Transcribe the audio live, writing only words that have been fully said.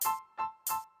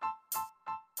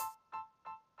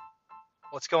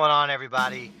What's going on,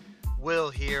 everybody? Will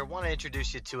here. Want to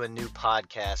introduce you to a new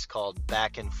podcast called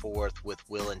Back and Forth with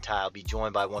Will and Ty. I'll be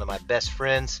joined by one of my best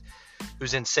friends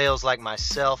who's in sales like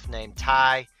myself, named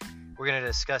Ty. We're going to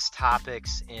discuss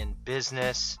topics in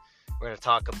business. We're going to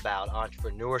talk about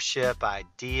entrepreneurship,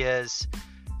 ideas,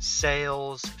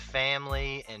 sales,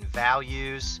 family, and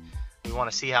values. We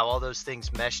want to see how all those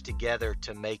things mesh together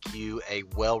to make you a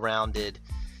well-rounded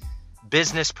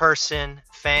business person,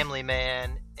 family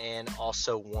man, and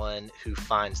also one who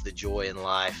finds the joy in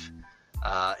life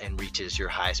and reaches your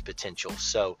highest potential.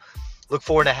 So look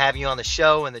forward to having you on the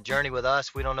show and the journey with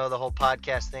us. We don't know the whole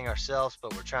podcast thing ourselves,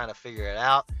 but we're trying to figure it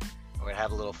out. We're going to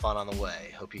have a little fun on the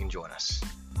way. Hope you can join us.